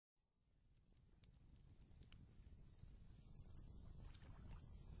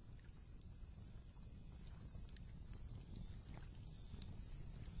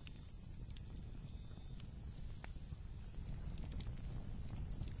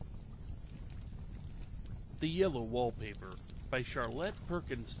The Yellow Wallpaper by Charlotte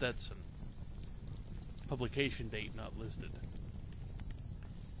Perkins Stetson. Publication date not listed.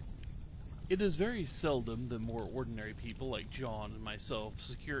 It is very seldom that more ordinary people like John and myself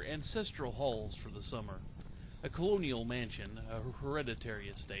secure ancestral halls for the summer. A colonial mansion, a hereditary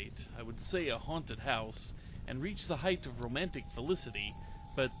estate, I would say a haunted house, and reach the height of romantic felicity,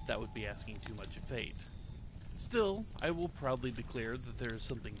 but that would be asking too much of fate. Still, I will proudly declare that there is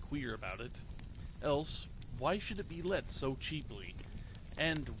something queer about it. Else, why should it be let so cheaply?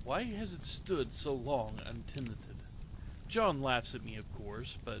 And why has it stood so long untenanted? John laughs at me, of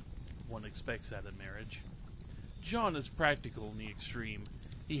course, but one expects that in marriage. John is practical in the extreme.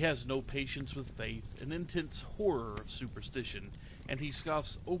 He has no patience with faith, an intense horror of superstition, and he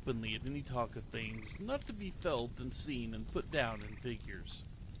scoffs openly at any talk of things not to be felt and seen and put down in figures.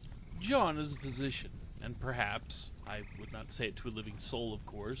 John is a physician, and perhaps, I would not say it to a living soul, of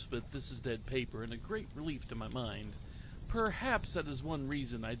course, but this is dead paper and a great relief to my mind, perhaps that is one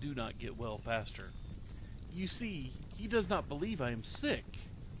reason I do not get well faster. You see, he does not believe I am sick,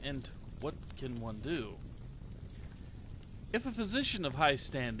 and what can one do? If a physician of high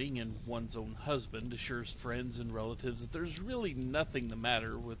standing and one's own husband assures friends and relatives that there's really nothing the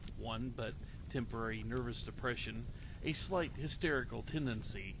matter with one but temporary nervous depression, a slight hysterical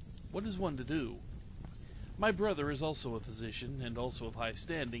tendency, what is one to do? My brother is also a physician and also of high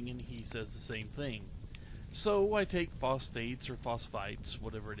standing, and he says the same thing. So I take phosphates or phosphites,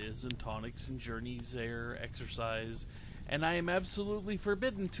 whatever it is, and tonics and journeys, air, exercise, and I am absolutely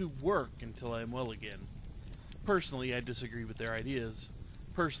forbidden to work until I am well again. Personally, I disagree with their ideas.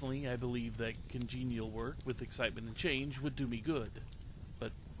 Personally, I believe that congenial work with excitement and change would do me good.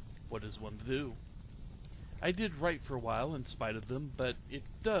 But what is one to do? I did write for a while in spite of them, but it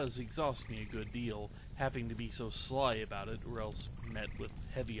does exhaust me a good deal, having to be so sly about it, or else met with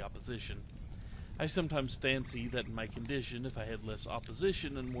heavy opposition. I sometimes fancy that in my condition, if I had less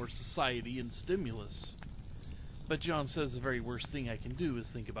opposition and more society and stimulus. But John says the very worst thing I can do is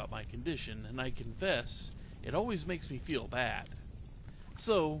think about my condition, and I confess, it always makes me feel bad.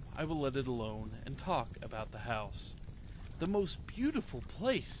 So, I will let it alone and talk about the house. The most beautiful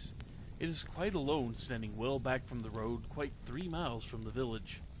place! It is quite alone, standing well back from the road, quite 3 miles from the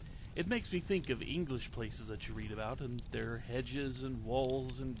village. It makes me think of English places that you read about, and there are hedges and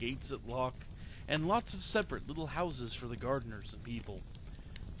walls and gates that lock, and lots of separate little houses for the gardeners and people.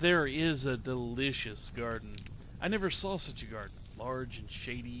 There is a delicious garden. I never saw such a garden, large and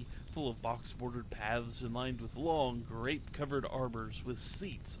shady, full of box-bordered paths and lined with long, grape-covered arbors with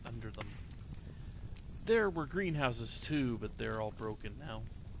seats under them. There were greenhouses too, but they're all broken now.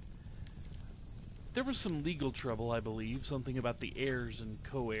 There was some legal trouble, I believe, something about the heirs and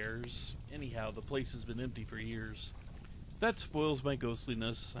co-heirs. Anyhow, the place has been empty for years. That spoils my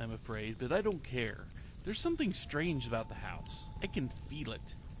ghostliness, I'm afraid, but I don't care. There's something strange about the house. I can feel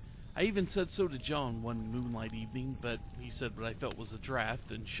it. I even said so to John one moonlight evening, but he said what I felt was a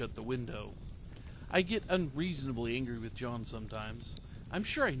draft and shut the window. I get unreasonably angry with John sometimes. I'm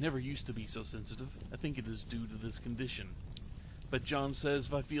sure I never used to be so sensitive. I think it is due to this condition. But John says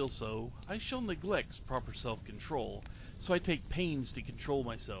if I feel so, I shall neglect proper self-control, so I take pains to control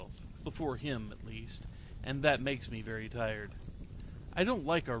myself, before him at least, and that makes me very tired. I don't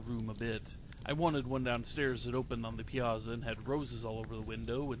like our room a bit. I wanted one downstairs that opened on the piazza and had roses all over the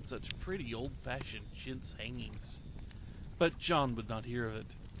window and such pretty old-fashioned chintz hangings. But John would not hear of it.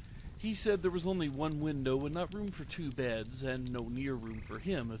 He said there was only one window and not room for 2 beds, and no near room for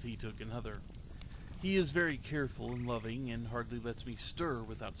him if he took another. He is very careful and loving, and hardly lets me stir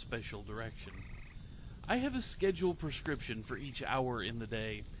without special direction. I have a scheduled prescription for each hour in the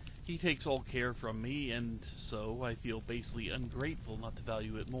day. He takes all care from me, and so I feel basely ungrateful not to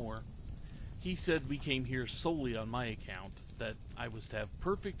value it more. He said we came here solely on my account, that I was to have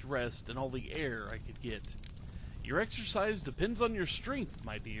perfect rest and all the air I could get. Your exercise depends on your strength,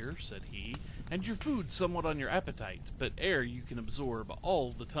 my dear, said he, and your food somewhat on your appetite, but air you can absorb all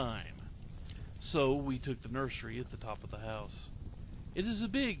the time. So we took the nursery at the top of the house. It is a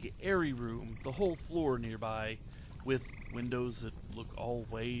big, airy room, the whole floor nearby, with windows that look all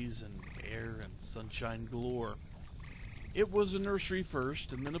ways and air and sunshine galore. It was a nursery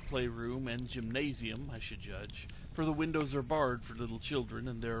first, and then a playroom and gymnasium, I should judge, for the windows are barred for little children,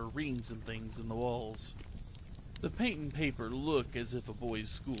 and there are rings and things in the walls. The paint and paper look as if a boys'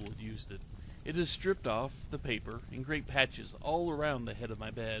 school had used it. It is stripped off, the paper, in great patches all around the head of my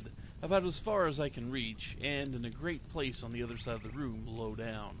bed, about as far as I can reach, and in a great place on the other side of the room, low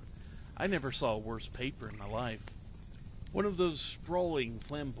down. I never saw worse paper in my life. One of those sprawling,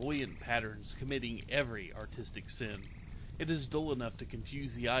 flamboyant patterns committing every artistic sin. It is dull enough to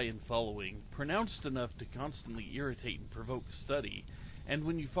confuse the eye in following, pronounced enough to constantly irritate and provoke study, and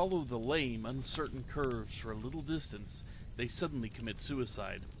when you follow the lame, uncertain curves for a little distance, they suddenly commit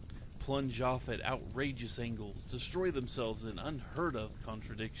suicide, plunge off at outrageous angles, destroy themselves in unheard-of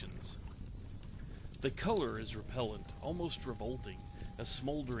contradictions. The color is repellent, almost revolting, a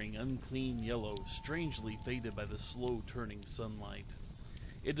smoldering, unclean yellow, strangely faded by the slow-turning sunlight.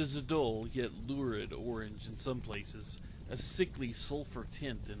 It is a dull, yet lurid orange in some places, a sickly sulfur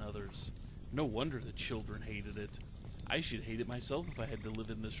tint in others. No wonder the children hated it. I should hate it myself if I had to live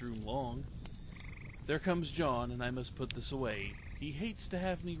in this room long. There comes John, and I must put this away. He hates to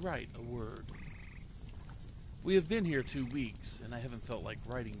have me write a word. We have been here 2 weeks, and I haven't felt like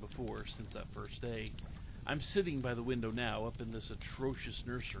writing before since that first day. I'm sitting by the window now, up in this atrocious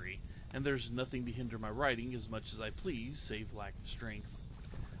nursery, and there's nothing to hinder my writing as much as I please, save lack of strength.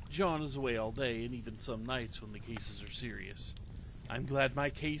 John is away all day, and even some nights when the cases are serious. I'm glad my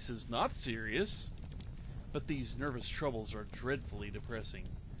case is not serious, but these nervous troubles are dreadfully depressing.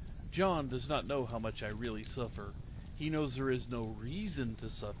 John does not know how much I really suffer. He knows there is no reason to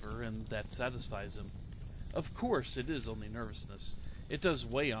suffer, and that satisfies him. Of course, it is only nervousness. It does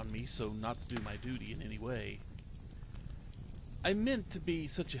weigh on me, so not to do my duty in any way. I meant to be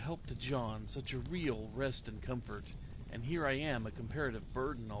such a help to John, such a real rest and comfort, and here I am, a comparative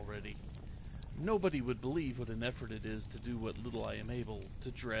burden already. Nobody would believe what an effort it is to do what little I am able,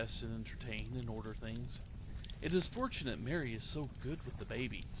 to dress and entertain and order things. It is fortunate Mary is so good with the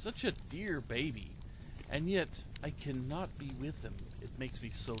baby, such a dear baby, and yet I cannot be with him. It makes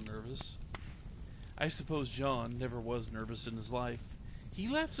me so nervous. I suppose John never was nervous in his life. He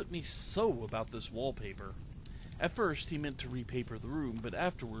laughs at me so about this wallpaper. At first he meant to repaper the room, but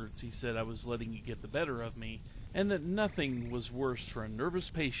afterwards he said I was letting it get the better of me, and that nothing was worse for a nervous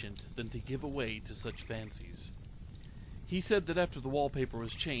patient than to give way to such fancies. He said that after the wallpaper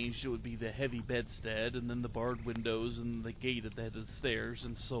was changed, it would be the heavy bedstead, and then the barred windows, and the gate at the head of the stairs,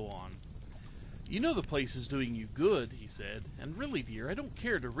 and so on. You know the place is doing you good, he said, and really, dear, I don't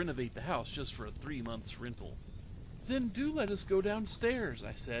care to renovate the house just for a 3 months rental. Then do let us go downstairs,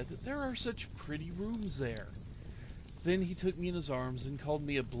 I said. There are such pretty rooms there. Then he took me in his arms and called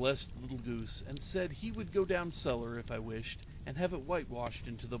me a blessed little goose, and said he would go down cellar if I wished, and have it whitewashed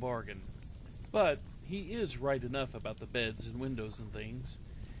into the bargain. But he is right enough about the beds and windows and things.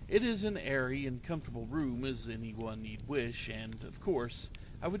 It is an airy and comfortable room as anyone need wish, and, of course,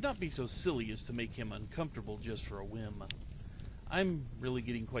 I would not be so silly as to make him uncomfortable just for a whim. I'm really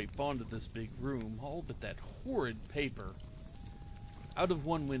getting quite fond of this big room, all but that horrid paper. Out of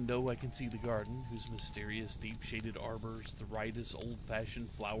one window I can see the garden, whose mysterious deep-shaded arbors, the rightest old-fashioned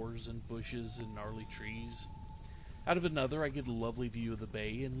flowers and bushes and gnarly trees. Out of another I get a lovely view of the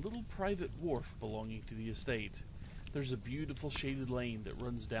bay and a little private wharf belonging to the estate. There's a beautiful shaded lane that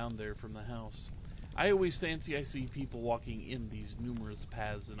runs down there from the house. I always fancy I see people walking in these numerous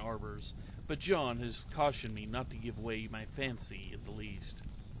paths and arbors, but John has cautioned me not to give away my fancy in the least.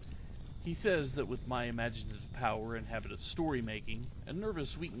 He says that with my imaginative power and habit of story-making, a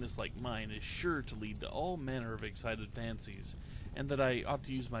nervous weakness like mine is sure to lead to all manner of excited fancies, and that I ought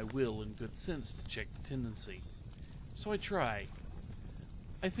to use my will and good sense to check the tendency. So I try.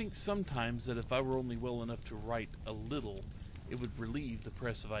 I think sometimes that if I were only well enough to write a little, it would relieve the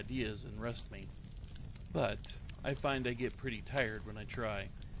press of ideas and rest me. But I find I get pretty tired when I try.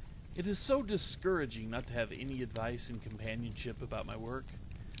 It is so discouraging not to have any advice and companionship about my work.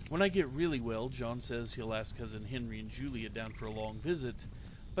 When I get really well, John says he'll ask Cousin Henry and Julia down for a long visit,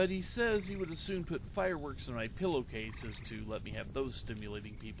 but he says he would as soon put fireworks in my pillowcase as to let me have those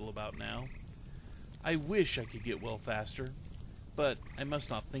stimulating people about now. I wish I could get well faster, but I must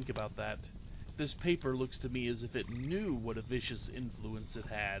not think about that. This paper looks to me as if it knew what a vicious influence it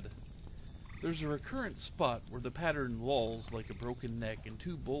had. There's a recurrent spot where the pattern lolls like a broken neck and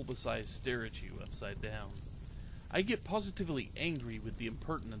 2 bulbous eyes stare at you upside down. I get positively angry with the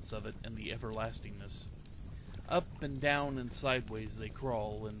impertinence of it and the everlastingness. Up and down and sideways they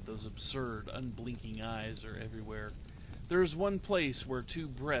crawl, and those absurd, unblinking eyes are everywhere. There is one place where 2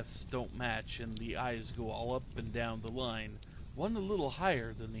 breaths don't match, and the eyes go all up and down the line, one a little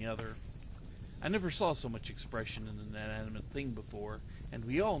higher than the other. I never saw so much expression in an inanimate thing before, and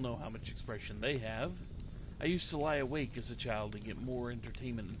we all know how much expression they have. I used to lie awake as a child and get more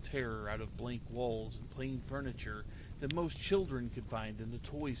entertainment and terror out of blank walls and plain furniture than most children could find in a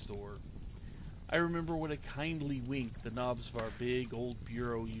toy store. I remember what a kindly wink the knobs of our big old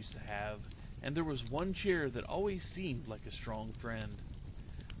bureau used to have, and there was one chair that always seemed like a strong friend.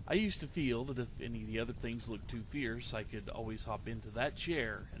 I used to feel that if any of the other things looked too fierce, I could always hop into that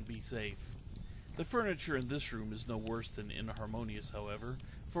chair and be safe. The furniture in this room is no worse than inharmonious, however,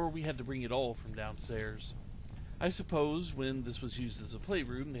 for we had to bring it all from downstairs. I suppose when this was used as a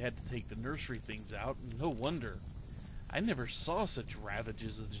playroom, they had to take the nursery things out, and no wonder. I never saw such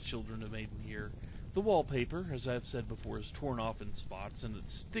ravages as the children have made in here. The wallpaper, as I have said before, is torn off in spots, and it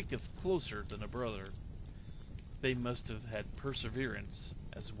sticketh closer than a brother. They must have had perseverance,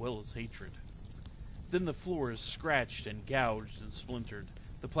 as well as hatred. Then the floor is scratched and gouged and splintered.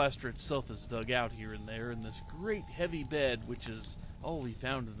 The plaster itself is dug out here and there, and this great heavy bed, which is all we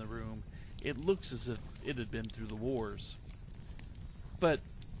found in the room, it looks as if it had been through the wars. But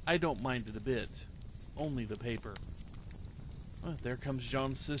I don't mind it a bit. Only the paper. Oh, there comes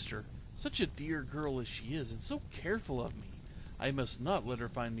John's sister. Such a dear girl as she is, and so careful of me. I must not let her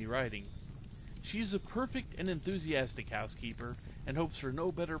find me writing. She is a perfect and enthusiastic housekeeper, and hopes for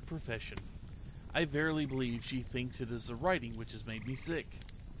no better profession. I verily believe she thinks it is the writing which has made me sick.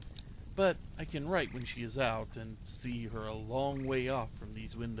 But I can write when she is out, and see her a long way off from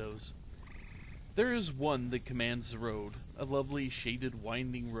these windows. There is one that commands the road, a lovely shaded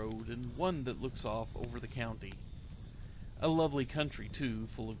winding road, and one that looks off over the county. A lovely country, too,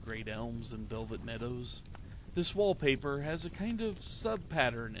 full of great elms and velvet meadows. This wallpaper has a kind of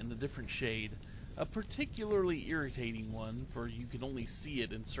sub-pattern in a different shade, a particularly irritating one, for you can only see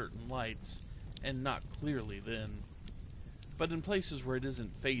it in certain lights, and not clearly then. But in places where it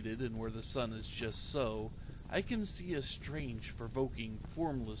isn't faded and where the sun is just so, I can see a strange, provoking,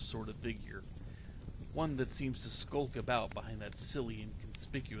 formless sort of figure. One that seems to skulk about behind that silly and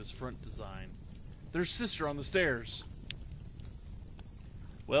conspicuous front design. There's Sister on the stairs!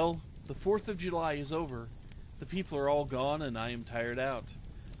 Well, the 4th of July is over. The people are all gone and I am tired out.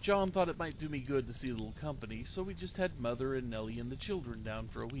 John thought it might do me good to see a little company, so we just had Mother and Nellie and the children down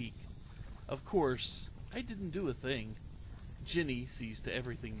for a week. Of course, I didn't do a thing. Ginny sees to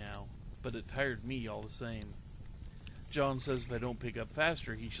everything now, but it tired me all the same. John says if I don't pick up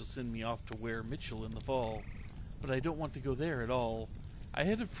faster, he shall send me off to Ware Mitchell in the fall. But I don't want to go there at all. I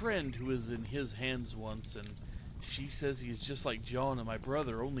had a friend who was in his hands once, and she says he is just like John and my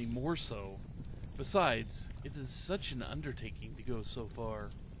brother, only more so. Besides, it is such an undertaking to go so far.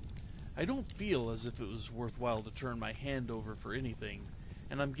 I don't feel as if it was worthwhile to turn my hand over for anything,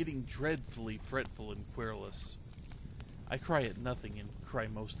 and I'm getting dreadfully fretful and querulous. I cry at nothing and cry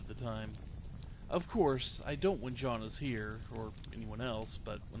most of the time. Of course, I don't when John is here, or anyone else,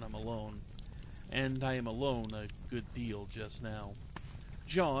 but when I'm alone. And I am alone a good deal just now.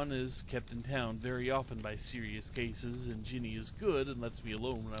 John is kept in town very often by serious cases, and Ginny is good and lets me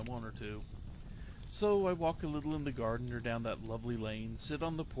alone when I want her to. So I walk a little in the garden or down that lovely lane, sit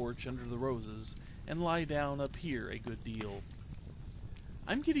on the porch under the roses, and lie down up here a good deal.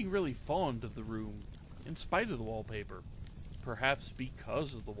 I'm getting really fond of the room, in spite of the wallpaper. Perhaps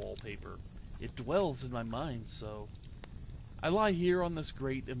because of the wallpaper. It dwells in my mind so. I lie here on this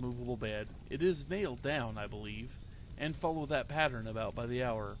great immovable bed. It is nailed down, I believe, and follow that pattern about by the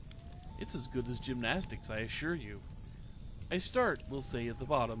hour. It's as good as gymnastics, I assure you. I start, we'll say, at the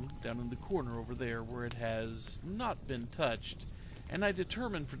bottom, down in the corner over there where it has not been touched, and I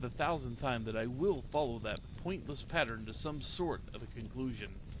determine for the 1000th time that I will follow that pointless pattern to some sort of a conclusion.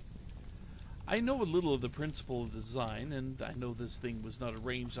 I know a little of the principle of the design, and I know this thing was not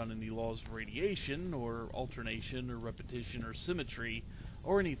arranged on any laws of radiation, or alternation, or repetition, or symmetry,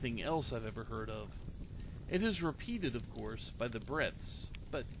 or anything else I've ever heard of. It is repeated, of course, by the breadths,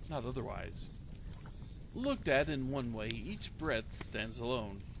 but not otherwise. Looked at in one way, each breadth stands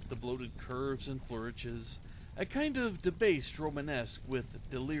alone, the bloated curves and flourishes, a kind of debased Romanesque with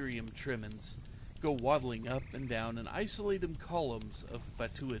delirium tremens, go waddling up and down in isolated columns of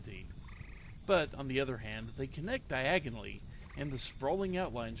fatuity. But, on the other hand, they connect diagonally, and the sprawling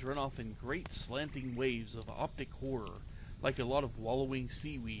outlines run off in great slanting waves of optic horror, like a lot of wallowing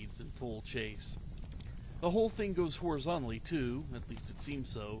seaweeds in full chase. The whole thing goes horizontally, too, at least it seems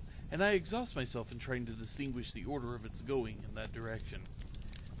so, and I exhaust myself in trying to distinguish the order of its going in that direction.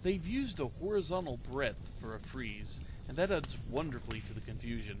 They've used a horizontal breadth for a frieze, and that adds wonderfully to the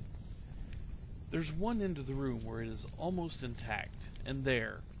confusion. There's one end of the room where it is almost intact, and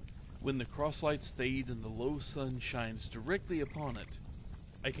there, when the crosslights fade and the low sun shines directly upon it,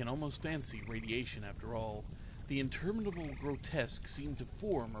 I can almost fancy radiation after all. The interminable grotesque seem to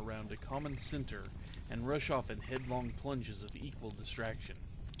form around a common center and rush off in headlong plunges of equal distraction.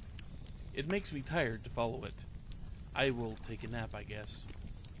 It makes me tired to follow it. I will take a nap, I guess.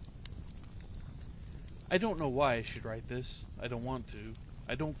 I don't know why I should write this. I don't want to.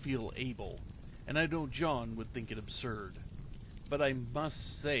 I don't feel able. And I know John would think it absurd. But I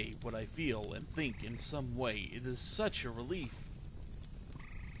must say what I feel and think in some way. It is such a relief.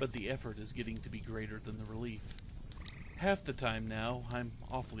 but the effort is getting to be greater than the relief. Half the time now, I'm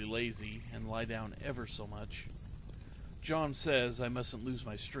awfully lazy and lie down ever so much. John says I mustn't lose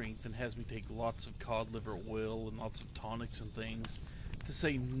my strength and has me take lots of cod liver oil and lots of tonics and things, to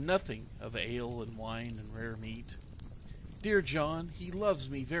say nothing of ale and wine and rare meat. Dear John, he loves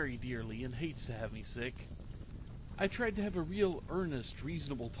me very dearly and hates to have me sick. I tried to have a real earnest,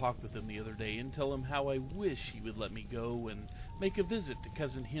 reasonable talk with him the other day and tell him how I wish he would let me go and make a visit to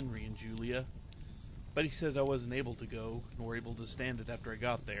Cousin Henry and Julia. But he said I wasn't able to go, nor able to stand it after I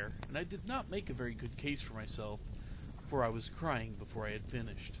got there, and I did not make a very good case for myself, for I was crying before I had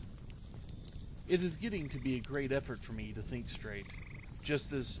finished. It is getting to be a great effort for me to think straight.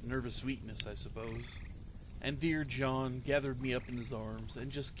 Just this nervous weakness, I suppose. And dear John gathered me up in his arms and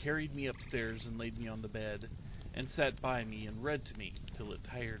just carried me upstairs and laid me on the bed, and sat by me and read to me till it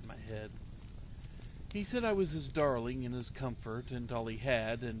tired my head. He said I was his darling and his comfort and all he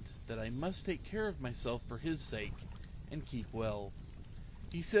had, and that I must take care of myself for his sake and keep well.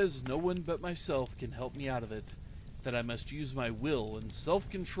 He says no one but myself can help me out of it, that I must use my will and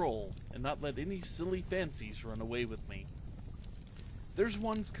self-control and not let any silly fancies run away with me. There's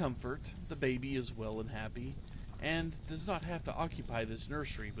one's comfort, the baby is well and happy, and does not have to occupy this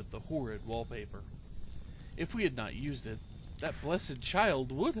nursery with the horrid wallpaper. If we had not used it, that blessed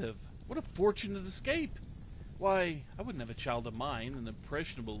child would have. What a fortunate escape! Why, I wouldn't have a child of mine, an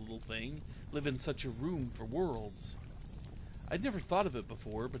impressionable little thing, live in such a room for worlds. I'd never thought of it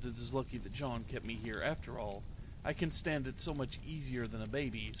before, but it is lucky that John kept me here after all. I can stand it so much easier than a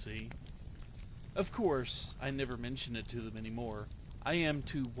baby, you see. Of course, I never mention it to them anymore. I am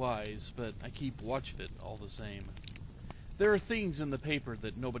too wise, but I keep watch of it all the same. There are things in the paper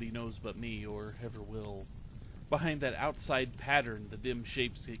that nobody knows but me, or ever will. Behind that outside pattern, the dim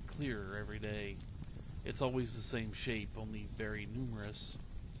shapes get clearer every day. It's always the same shape, only very numerous.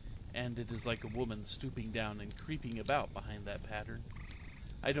 And it is like a woman stooping down and creeping about behind that pattern.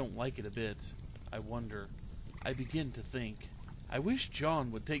 I don't like it a bit. I wonder. I begin to think. I wish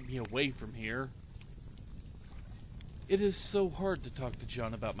John would take me away from here. It is so hard to talk to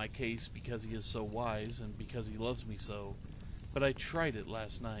John about my case because he is so wise and because he loves me so. But I tried it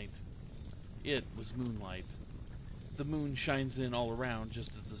last night. It was moonlight. The moon shines in all around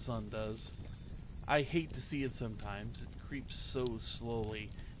just as the sun does. I hate to see it sometimes. It creeps so slowly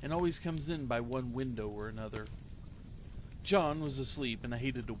and always comes in by one window or another. John was asleep and I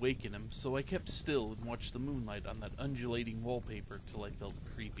hated to waken him, so I kept still and watched the moonlight on that undulating wallpaper till I felt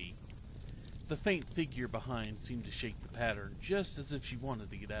creepy. The faint figure behind seemed to shake the pattern, just as if she wanted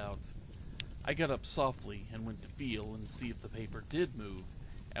to get out. I got up softly and went to feel and see if the paper did move,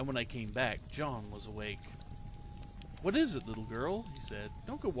 and when I came back, John was awake. "What is it, little girl?" he said.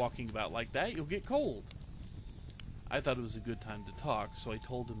 "Don't go walking about like that, you'll get cold." I thought it was a good time to talk, so I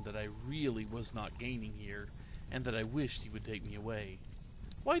told him that I really was not gaining here, and that I wished he would take me away.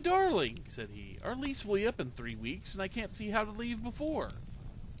 "Why, darling," said he, "our lease will be up in 3 weeks, and I can't see how to leave before."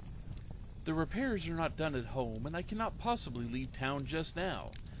 "The repairs are not done at home, and I cannot possibly leave town just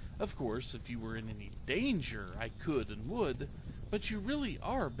now. Of course, if you were in any danger, I could and would, but you really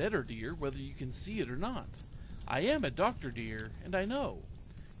are better, dear, whether you can see it or not. I am a doctor, dear, and I know.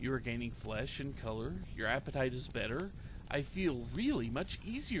 You are gaining flesh and color, your appetite is better. I feel really much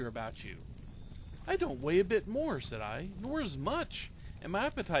easier about you." "I don't weigh a bit more," said I, "nor as much, and my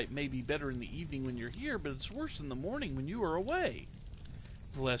appetite may be better in the evening when you're here, but it's worse in the morning when you are away."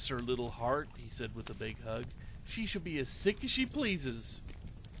 "Bless her little heart," he said with a big hug. "She shall be as sick as she pleases.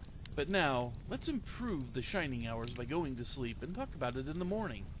 But now, let's improve the shining hours by going to sleep and talk about it in the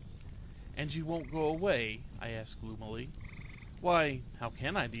morning." "And you won't go away?" I asked gloomily. "Why, how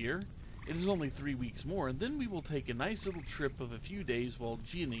can I, dear? It is only 3 weeks more, and then we will take a nice little trip of a few days while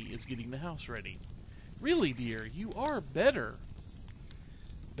Ginny is getting the house ready. Really, dear, you are better."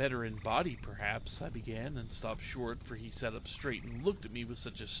 "Better in body, perhaps," I began, and stopped short, for he sat up straight and looked at me with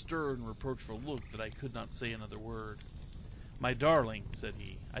such a stern, reproachful look that I could not say another word. "My darling," said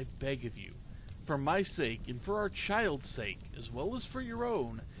he, "I beg of you, for my sake and for our child's sake, as well as for your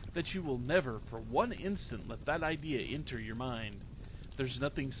own, that you will never for one instant let that idea enter your mind. There's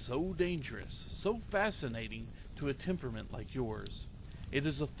nothing so dangerous, so fascinating to a temperament like yours. It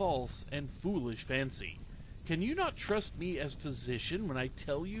is a false and foolish fancy. Can you not trust me as physician when I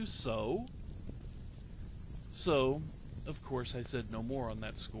tell you so?" So, of course, I said no more on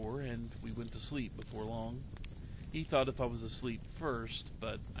that score, and we went to sleep before long. He thought if I was asleep first,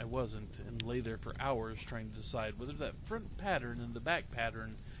 but I wasn't, and lay there for hours trying to decide whether that front pattern and the back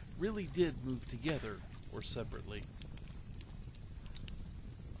pattern really did move together or separately.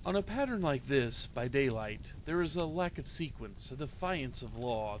 On a pattern like this, by daylight, there is a lack of sequence, a defiance of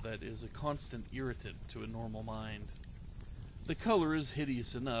law that is a constant irritant to a normal mind. The color is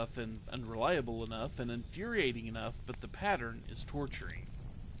hideous enough, and unreliable enough, and infuriating enough, but the pattern is torturing.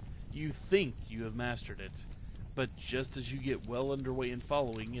 You think you have mastered it, but just as you get well underway in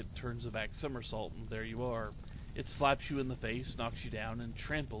following, it turns a back somersault, and there you are. It slaps you in the face, knocks you down, and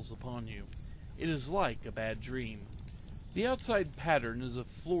tramples upon you. It is like a bad dream. The outside pattern is a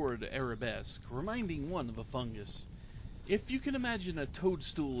florid arabesque, reminding one of a fungus. If you can imagine a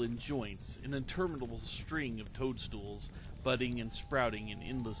toadstool in joints, an interminable string of toadstools, budding and sprouting in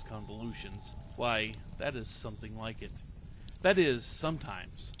endless convolutions, why, that is something like it. That is,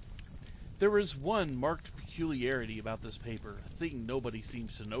 sometimes. There is one marked peculiarity about this paper, a thing nobody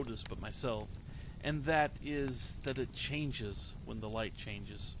seems to notice but myself, and that is that it changes when the light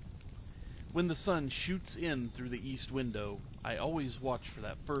changes. When the sun shoots in through the east window, I always watch for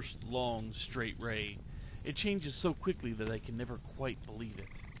that first long, straight ray. It changes so quickly that I can never quite believe it.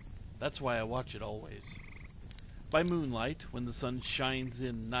 That's why I watch it always. By moonlight, when the sun shines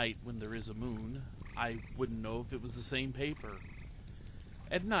in night when there is a moon, I wouldn't know if it was the same paper.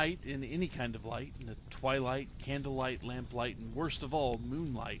 At night, in any kind of light, in the twilight, candlelight, lamplight, and worst of all,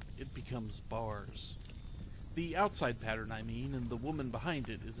 moonlight, it becomes bars. The outside pattern, I mean, and the woman behind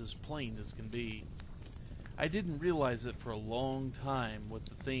it is as plain as can be. I didn't realize it for a long time what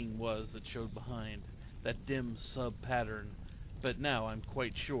the thing was that showed behind, that dim sub-pattern, but now I'm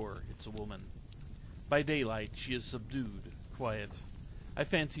quite sure it's a woman. By daylight, she is subdued, quiet. I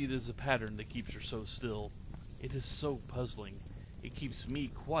fancy it is a pattern that keeps her so still. It is so puzzling. It keeps me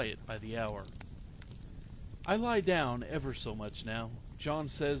quiet by the hour. I lie down ever so much now. John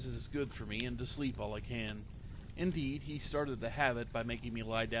says it is good for me and to sleep all I can. Indeed, he started the habit by making me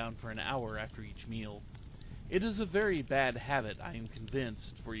lie down for an hour after each meal. It is a very bad habit, I am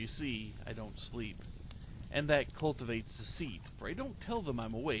convinced, for you see, I don't sleep. And that cultivates deceit, for I don't tell them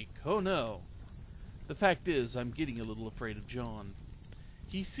I'm awake. Oh no! The fact is, I'm getting a little afraid of John.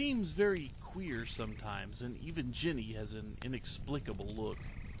 He seems very queer sometimes, and even Jenny has an inexplicable look.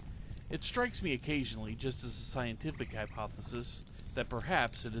 It strikes me occasionally, just as a scientific hypothesis, that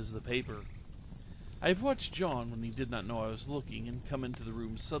perhaps it is the paper. I have watched John when he did not know I was looking, and come into the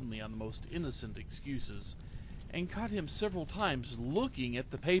room suddenly on the most innocent excuses, and caught him several times looking at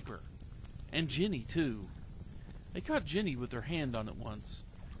the paper. And Jenny, too. I caught Jenny with her hand on it once.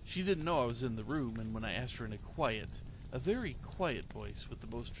 She didn't know I was in the room, and when I asked her in a very quiet voice with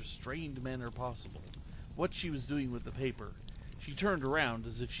the most restrained manner possible, what she was doing with the paper, she turned around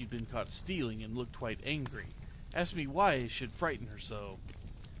as if she'd been caught stealing and looked quite angry, asked me why I should frighten her so.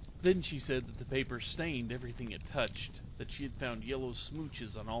 Then she said that the paper stained everything it touched, that she had found yellow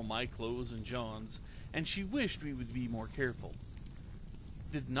smooches on all my clothes and John's, and she wished we would be more careful.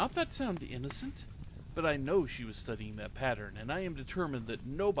 Did not that sound innocent? But I know she was studying that pattern, and I am determined that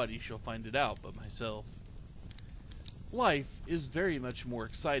nobody shall find it out but myself. Life is very much more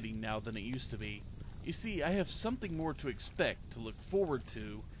exciting now than it used to be. You see, I have something more to expect, to look forward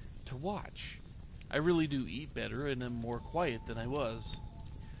to watch. I really do eat better and am more quiet than I was.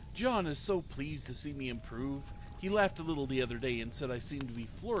 John is so pleased to see me improve. He laughed a little the other day and said I seemed to be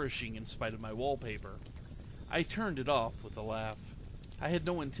flourishing in spite of my wallpaper. I turned it off with a laugh. I had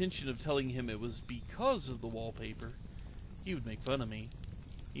no intention of telling him it was because of the wallpaper. He would make fun of me.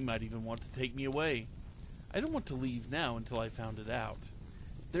 He might even want to take me away. I don't want to leave now until I found it out.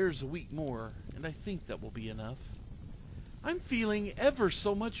 There's a week more, and I think that will be enough. I'm feeling ever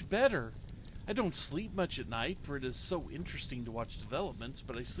so much better. I don't sleep much at night, for it is so interesting to watch developments,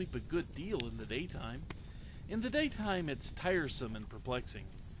 but I sleep a good deal in the daytime. In the daytime, it's tiresome and perplexing.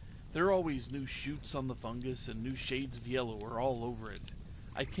 There are always new shoots on the fungus, and new shades of yellow are all over it.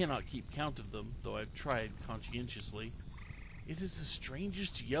 I cannot keep count of them, though I've tried conscientiously. It is the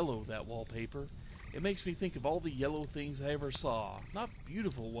strangest yellow, that wallpaper. It makes me think of all the yellow things I ever saw. Not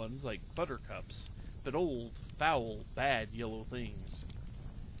beautiful ones like buttercups, but old, foul, bad yellow things.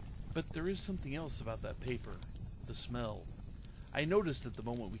 But there is something else about that paper. The smell. I noticed it the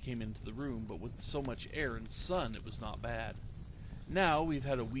moment we came into the room, but with so much air and sun it was not bad. Now we've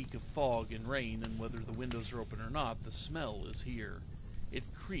had a week of fog and rain, and whether the windows are open or not, the smell is here. It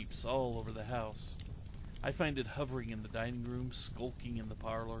creeps all over the house. I find it hovering in the dining room, skulking in the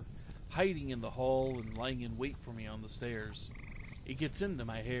parlor, hiding in the hall, and lying in wait for me on the stairs. It gets into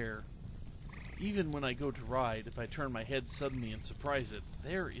my hair. Even when I go to ride, if I turn my head suddenly and surprise it,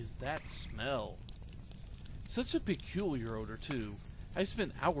 there is that smell. Such a peculiar odor, too. I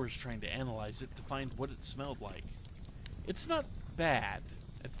spent hours trying to analyze it to find what it smelled like. It's not bad,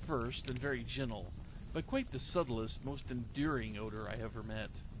 at first, and very gentle, but quite the subtlest, most endearing odor I ever met.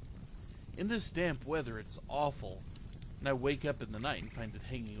 In this damp weather, it's awful, and I wake up in the night and find it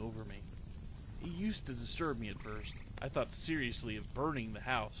hanging over me. It used to disturb me at first. I thought seriously of burning the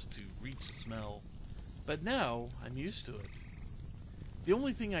house to reach the smell, but now I'm used to it. The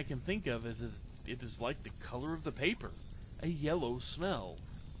only thing I can think of is that it is like the color of the paper, a yellow smell.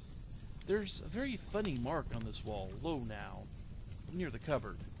 There's a very funny mark on this wall, low now, near the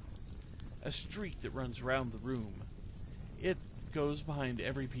cupboard. A streak that runs round the room. It goes behind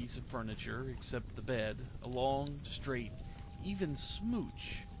every piece of furniture except the bed, a long, straight, even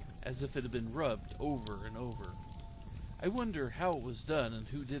smooch, as if it had been rubbed over and over. I wonder how it was done and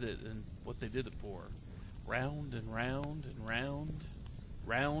who did it and what they did it for. Round and round and round,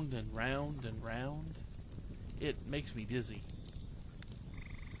 round and round and round. It makes me dizzy.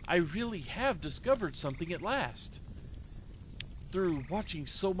 I really have discovered something at last. Through watching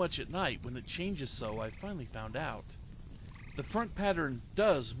so much at night, when it changes so, I finally found out. The front pattern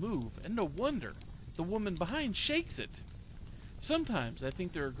does move, and no wonder. The woman behind shakes it. Sometimes I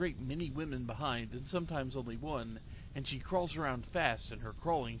think there are a great many women behind, and sometimes only one, and she crawls around fast, and her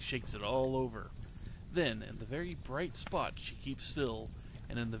crawling shakes it all over. Then, in the very bright spot, she keeps still,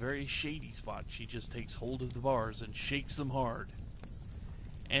 and in the very shady spot, she just takes hold of the bars and shakes them hard.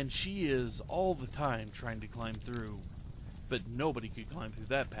 And she is all the time trying to climb through. But nobody could climb through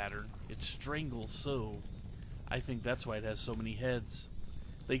that pattern. It strangles so. I think that's why it has so many heads.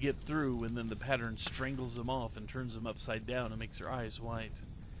 They get through, and then the pattern strangles them off and turns them upside down and makes their eyes white.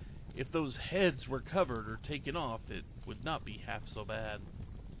 If those heads were covered or taken off, it would not be half so bad.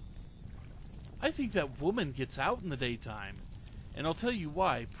 I think that woman gets out in the daytime, and I'll tell you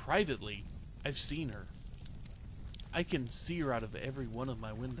why, privately. I've seen her. I can see her out of every one of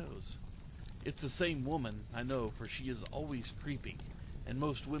my windows. It's the same woman, I know, for she is always creeping, and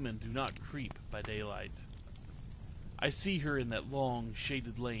most women do not creep by daylight. I see her in that long,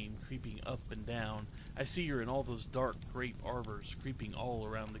 shaded lane, creeping up and down. I see her in all those dark grape arbors, creeping all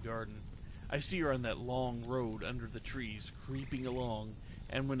around the garden. I see her on that long road under the trees, creeping along,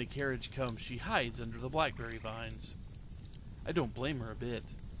 and when a carriage comes, she hides under the blackberry vines. I don't blame her a bit.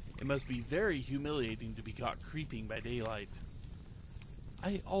 It must be very humiliating to be caught creeping by daylight.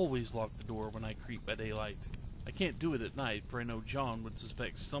 I always lock the door when I creep by daylight. I can't do it at night, for I know John would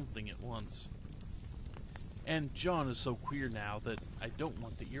suspect something at once. And John is so queer now that I don't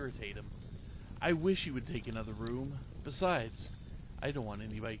want to irritate him. I wish he would take another room. Besides, I don't want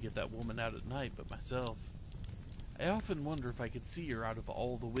anybody to get that woman out at night but myself. I often wonder if I could see her out of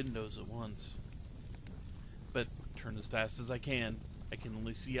all the windows at once. But turn as fast as I can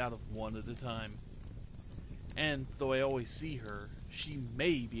only see out of one at a time. And though I always see her, she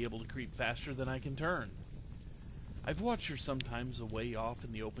may be able to creep faster than I can turn. I've watched her sometimes away off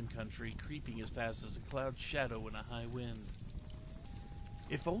in the open country, creeping as fast as a cloud shadow in a high wind.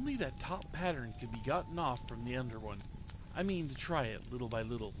 If only that top pattern could be gotten off from the under one. I mean to try it little by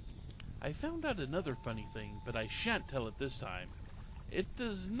little. I found out another funny thing, but I shan't tell it this time. It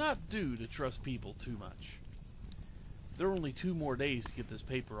does not do to trust people too much. There are only 2 more days to get this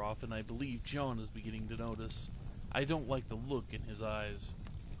paper off, and I believe John is beginning to notice. I don't like the look in his eyes.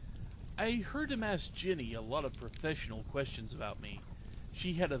 I heard him ask Jenny a lot of professional questions about me.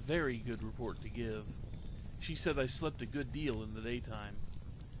 She had a very good report to give. She said I slept a good deal in the daytime.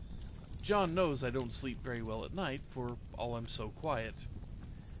 John knows I don't sleep very well at night, for all I'm so quiet.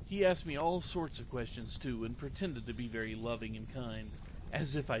 He asked me all sorts of questions, too, and pretended to be very loving and kind,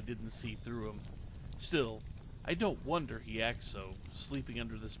 as if I didn't see through him. Still, I don't wonder he acts so, sleeping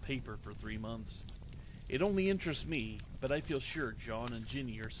under this paper for 3 months. It only interests me, but I feel sure John and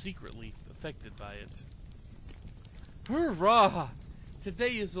Ginny are secretly affected by it. Hurrah!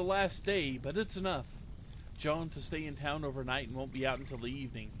 Today is the last day, but it's enough. John to stay in town overnight and won't be out until the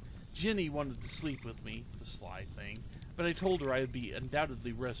evening. Ginny wanted to sleep with me, the sly thing, but I told her I would be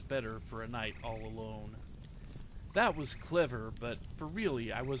undoubtedly rest better for a night all alone. That was clever, but for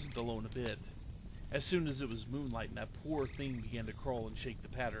really I wasn't alone a bit. As soon as it was moonlight and that poor thing began to crawl and shake the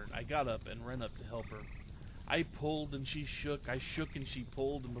pattern, I got up and ran up to help her. I pulled and she shook, I shook and she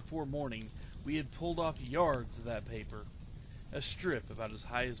pulled, and before morning we had pulled off yards of that paper. A strip about as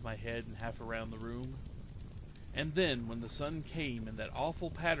high as my head and half around the room. And then, when the sun came and that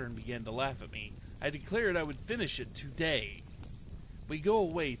awful pattern began to laugh at me, I declared I would finish it today. We go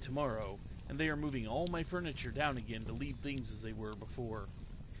away tomorrow, and they are moving all my furniture down again to leave things as they were before.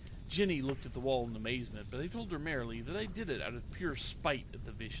 Ginny looked at the wall in amazement, but I told her merrily that I did it out of pure spite at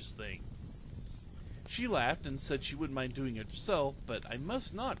the vicious thing. She laughed and said she wouldn't mind doing it herself, but I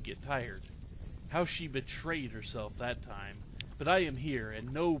must not get tired. How she betrayed herself that time. But I am here,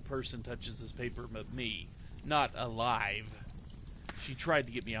 and no person touches this paper but me. Not alive. She tried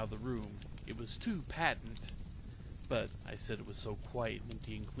to get me out of the room. It was too patent. But I said it was so quiet,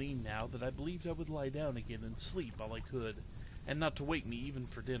 empty, and clean now that I believed I would lie down again and sleep all I could, and not to wake me even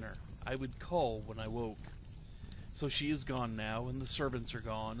for dinner. I would call when I woke. So she is gone now, and the servants are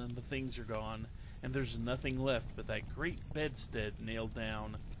gone, and the things are gone, and there's nothing left but that great bedstead nailed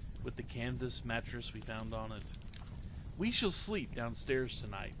down, with the canvas mattress we found on it. We shall sleep downstairs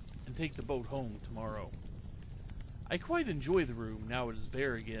tonight, and take the boat home tomorrow. I quite enjoy the room now it is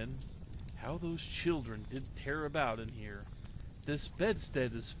bare again. How those children did tear about in here. This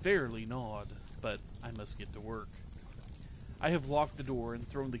bedstead is fairly gnawed, but I must get to work. I have locked the door and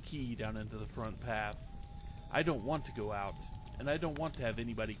thrown the key down into the front path. I don't want to go out, and I don't want to have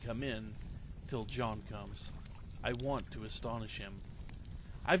anybody come in till John comes. I want to astonish him.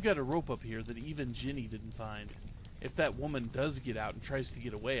 I've got a rope up here that even Ginny didn't find. If that woman does get out and tries to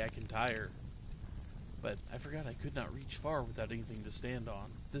get away, I can tie her. But I forgot I could not reach far without anything to stand on.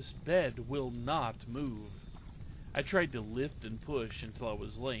 This bed will not move. I tried to lift and push until I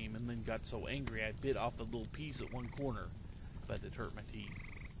was lame, and then got so angry I bit off a little piece at one corner, but it hurt my teeth.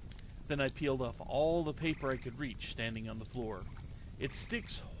 Then I peeled off all the paper I could reach standing on the floor. It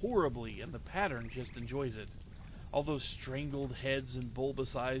sticks horribly, and the pattern just enjoys it. All those strangled heads and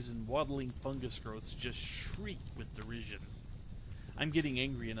bulbous eyes and waddling fungus growths just shriek with derision. I'm getting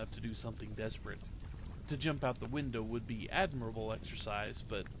angry enough to do something desperate. To jump out the window would be admirable exercise,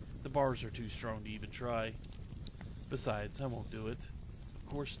 but the bars are too strong to even try. Besides, I won't do it. Of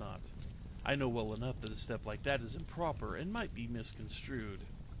course not. I know well enough that a step like that is improper and might be misconstrued.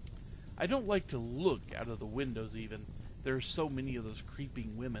 I don't like to look out of the windows even. There are so many of those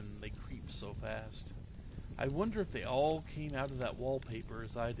creeping women, they creep so fast. I wonder if they all came out of that wallpaper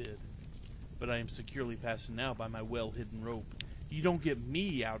as I did. But I am securely fastened now by my well-hidden rope. You don't get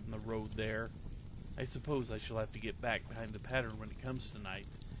me out in the road there. I suppose I shall have to get back behind the pattern when it comes tonight,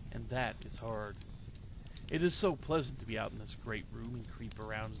 and that is hard. It is so pleasant to be out in this great room and creep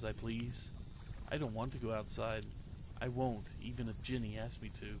around as I please. I don't want to go outside. I won't, even if Ginny asks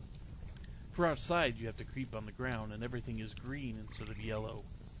me to. For outside you have to creep on the ground and everything is green instead of yellow.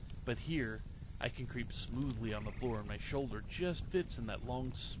 But here, I can creep smoothly on the floor and my shoulder just fits in that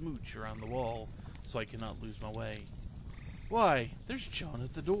long smooch around the wall, so I cannot lose my way. Why, there's John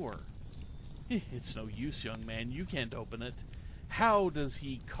at the door. It's no use, young man, you can't open it. How does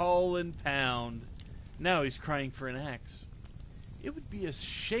he call and pound? Now he's crying for an axe. It would be a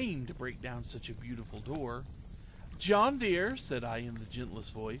shame to break down such a beautiful door. John, dear, said I in the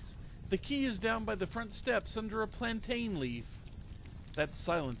gentlest voice, the key is down by the front steps under a plantain leaf. That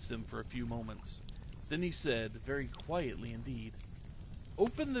silenced him for a few moments. Then he said, very quietly indeed,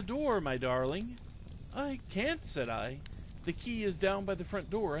 Open the door, my darling. I can't, said I. The key is down by the front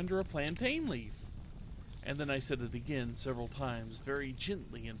door under a plantain leaf. And then I said it again several times, very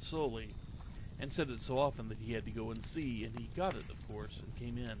gently and slowly, and said it so often that he had to go and see, and he got it, of course, and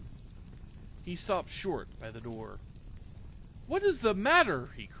came in. He stopped short by the door. What is the matter?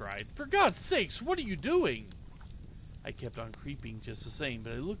 He cried. For God's sakes, what are you doing? I kept on creeping just the same,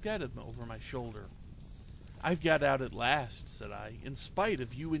 but I looked at him over my shoulder. I've got out at last, said I, in spite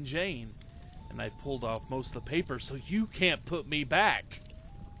of you and Jane. And I pulled off most of the paper so you can't put me back.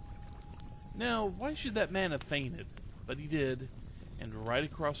 Now, why should that man have fainted? But he did, and right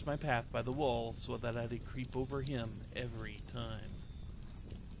across my path by the wall so that I had to creep over him every time.